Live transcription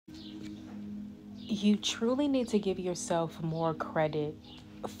You truly need to give yourself more credit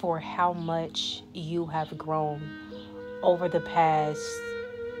for how much you have grown over the past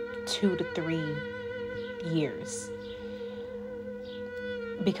 2 to 3 years,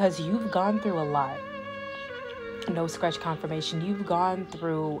 because you've gone through a lot. No scratch confirmation. You've gone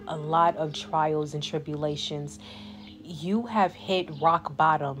through a lot of trials and tribulations. You have hit rock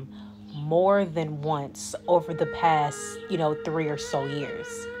bottom more than once over the past, 3 or so years.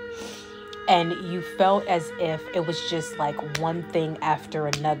 And you felt as if it was just like one thing after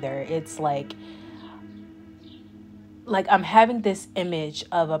another. It's like I'm having this image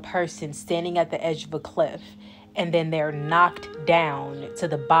of a person standing at the edge of a cliff, and then they're knocked down to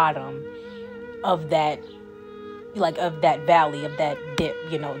the bottom of that, of that valley, of that dip,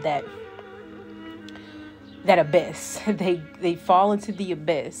 that abyss. They fall into the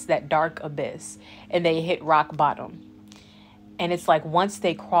abyss, that dark abyss, and they hit rock bottom. And it's like once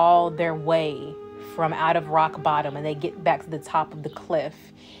they crawl their way from out of rock bottom and they get back to the top of the cliff,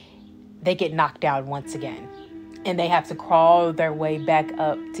 they get knocked down once again. And they have to crawl their way back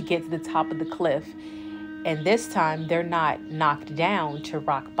up to get to the top of the cliff. And this time they're not knocked down to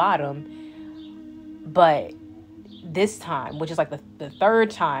rock bottom, but this time, which is like the third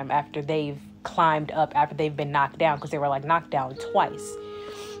time after they've climbed up, after they've been knocked down, because they were like knocked down twice.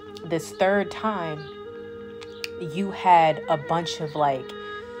 This third time, you had a bunch of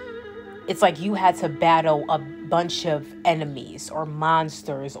it's like you had to battle a bunch of enemies or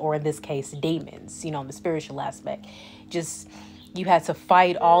monsters, or in this case, demons, in the spiritual aspect. Just, you had to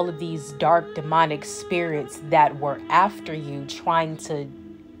fight all of these dark demonic spirits that were after you, trying to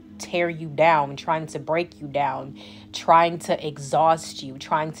tear you down, trying to break you down, trying to exhaust you,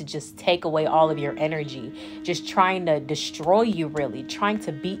 trying to just take away all of your energy, just trying to destroy you, really, trying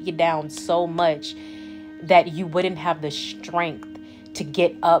to beat you down so much that you wouldn't have the strength to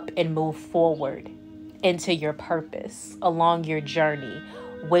get up and move forward into your purpose along your journey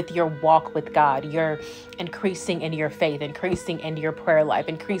with your walk with God. You're increasing in your faith, increasing in your prayer life,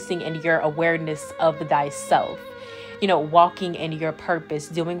 increasing in your awareness of thyself, walking in your purpose,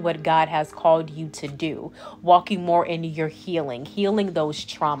 doing what God has called you to do, walking more in your healing those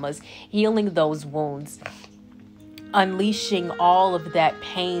traumas, healing those wounds, unleashing all of that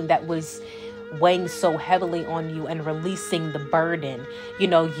pain that was weighing so heavily on you and releasing the burden.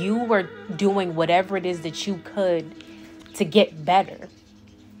 You were doing whatever it is that you could to get better,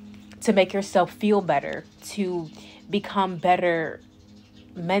 to make yourself feel better, to become better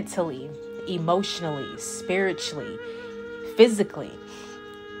mentally, emotionally, spiritually, physically,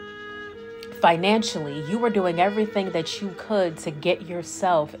 financially. You were doing everything that you could to get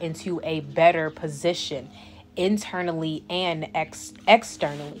yourself into a better position, internally and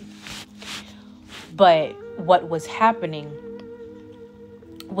externally. But what was happening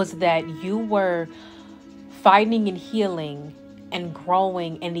was that you were fighting and healing and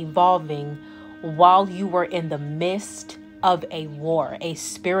growing and evolving while you were in the midst of a war, a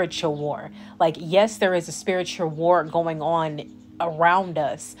spiritual war. Like, yes, there is a spiritual war going on around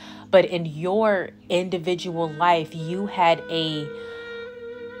us, but in your individual life, you had a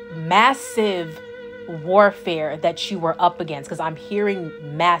massive warfare that you were up against. Because I'm hearing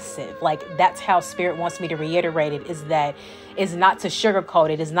massive, like, that's how Spirit wants me to reiterate it, is that is not to sugarcoat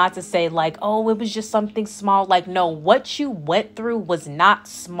it, is not to say like, oh, it was just something small. Like, no, what you went through was not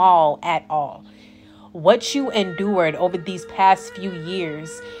small at all. What you endured over these past few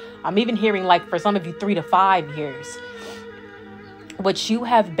years, I'm even hearing like for some of you 3 to 5 years, what you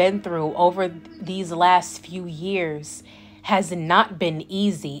have been through over these last few years has not been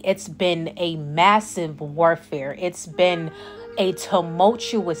easy. It's been a massive warfare. It's been a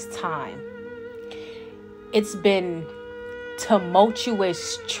tumultuous time. It's been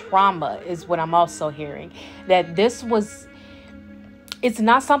tumultuous trauma is what I'm also hearing. That it's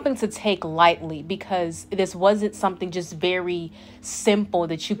not something to take lightly, because this wasn't something just very simple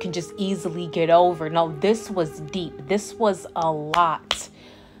that you can just easily get over. No, this was deep. This was a lot.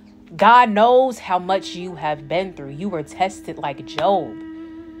 God knows how much you have been through. You were tested like Job.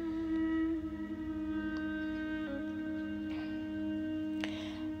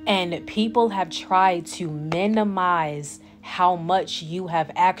 And people have tried to minimize how much you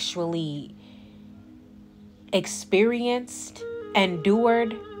have actually experienced,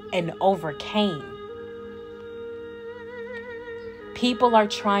 endured, and overcame. People are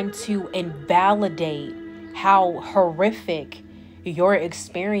trying to invalidate how horrific your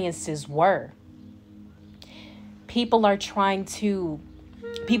experiences were. People have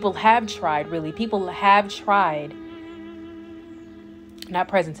tried, not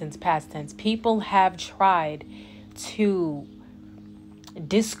present tense, past tense. People have tried to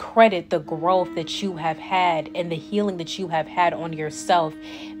discredit the growth that you have had and the healing that you have had on yourself,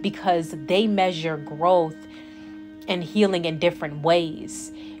 because they measure growth and healing in different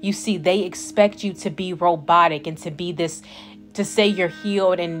ways. You see, they expect you to be robotic and to be this, to say you're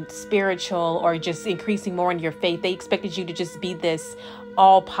healed and spiritual or just increasing more in your faith. They expected you to just be this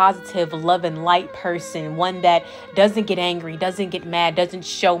all positive, love and light person, one that doesn't get angry, doesn't get mad, doesn't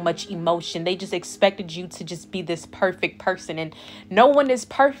show much emotion. They just expected you to just be this perfect person, and no one is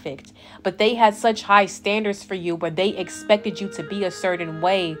perfect, but they had such high standards for you where they expected you to be a certain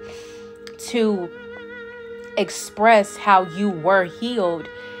way to express how you were healed.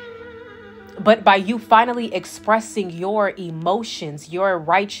 But by you finally expressing your emotions, your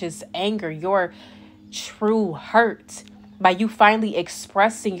righteous anger, your true hurt, by you finally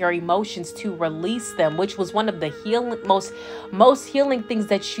expressing your emotions to release them, which was one of the most healing things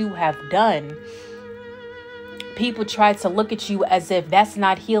that you have done, people try to look at you as if that's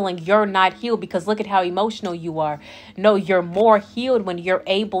not healing. You're not healed because look at how emotional you are. No, you're more healed when you're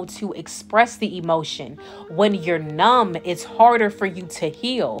able to express the emotion. When you're numb, it's harder for you to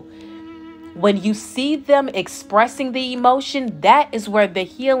heal. When you see them expressing the emotion, that is where the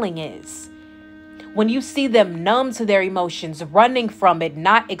healing is. When you see them numb to their emotions, running from it,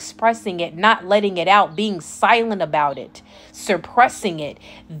 not expressing it, not letting it out, being silent about it, suppressing it,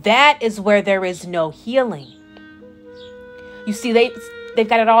 that is where there is no healing. You see, they've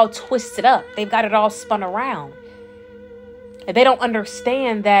got it all twisted up. They've got it all spun around. And they don't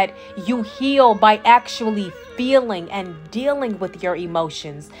understand that you heal by actually feeling and dealing with your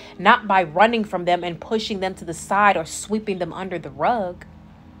emotions, not by running from them and pushing them to the side or sweeping them under the rug.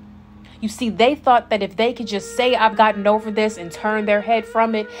 You see, they thought that if they could just say, I've gotten over this, and turn their head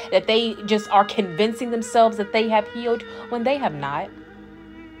from it, that they just are convincing themselves that they have healed when they have not.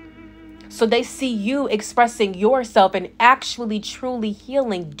 So they see you expressing yourself and actually truly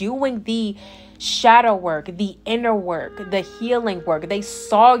healing, doing the shadow work, the inner work, the healing work. They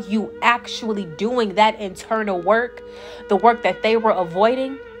saw you actually doing that internal work, the work that they were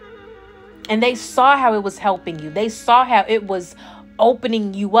avoiding. And they saw how it was helping you. They saw how it was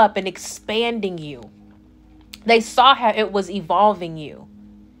opening you up and expanding you. They saw how it was evolving you.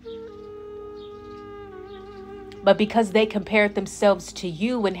 But because they compared themselves to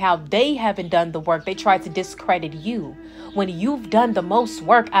you and how they haven't done the work, they tried to discredit you when you've done the most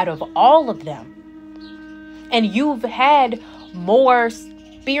work out of all of them. And you've had more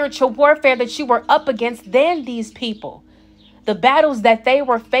spiritual warfare that you were up against than these people. The battles that they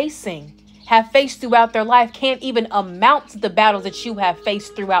were facing, have faced throughout their life, can't even amount to the battles that you have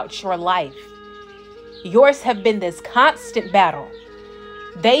faced throughout your life. Yours have been this constant battle.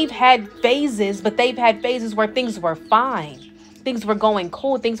 They've had phases, but they've had phases where things were fine. Things were going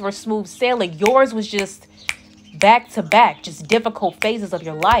cool. Things were smooth sailing. Yours was just back to back, just difficult phases of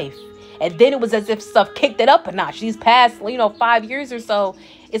your life. And then it was as if stuff kicked it up a notch. These past, 5 years or so,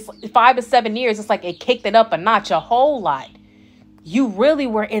 it's 5 to 7 years. It's like it kicked it up a notch, a whole lot. You really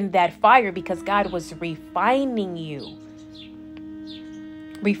were in that fire because God was refining you,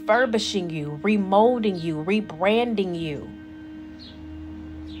 refurbishing you, remolding you, rebranding you,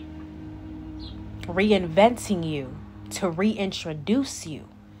 reinventing you to reintroduce you.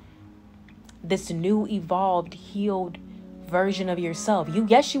 This new, evolved, healed version of yourself.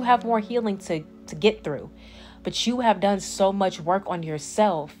 Yes, you have more healing to get through, but you have done so much work on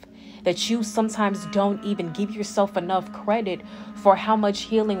yourself that you sometimes don't even give yourself enough credit for how much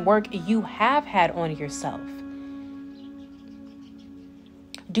healing work you have had on yourself.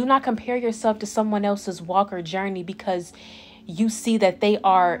 Do not compare yourself to someone else's walk or journey because you see that they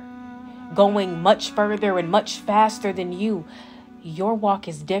are going much further and much faster than you. Your walk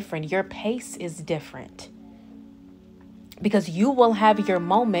is different. Your pace is different. Because you will have your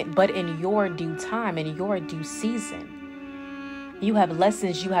moment, but in your due time, in your due season. You have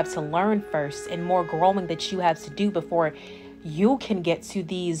lessons you have to learn first and more growing that you have to do before you can get to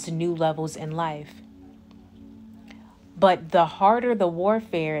these new levels in life. But the harder the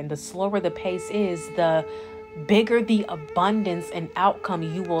warfare and the slower the pace is, the bigger the abundance and outcome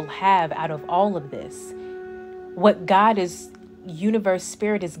you will have out of all of this. What God is, universe,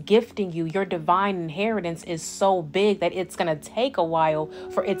 spirit is gifting you, your divine inheritance is so big that it's going to take a while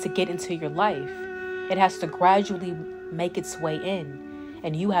for it to get into your life. It has to gradually make its way in,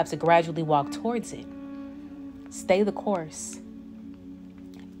 and you have to gradually walk towards it. Stay the course.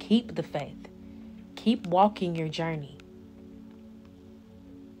 Keep the faith. Keep walking your journey.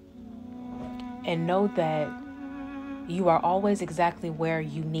 And know that you are always exactly where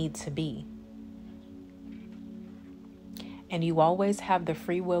you need to be. And you always have the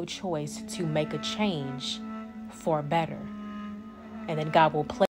free will choice to make a change for better. and then God will place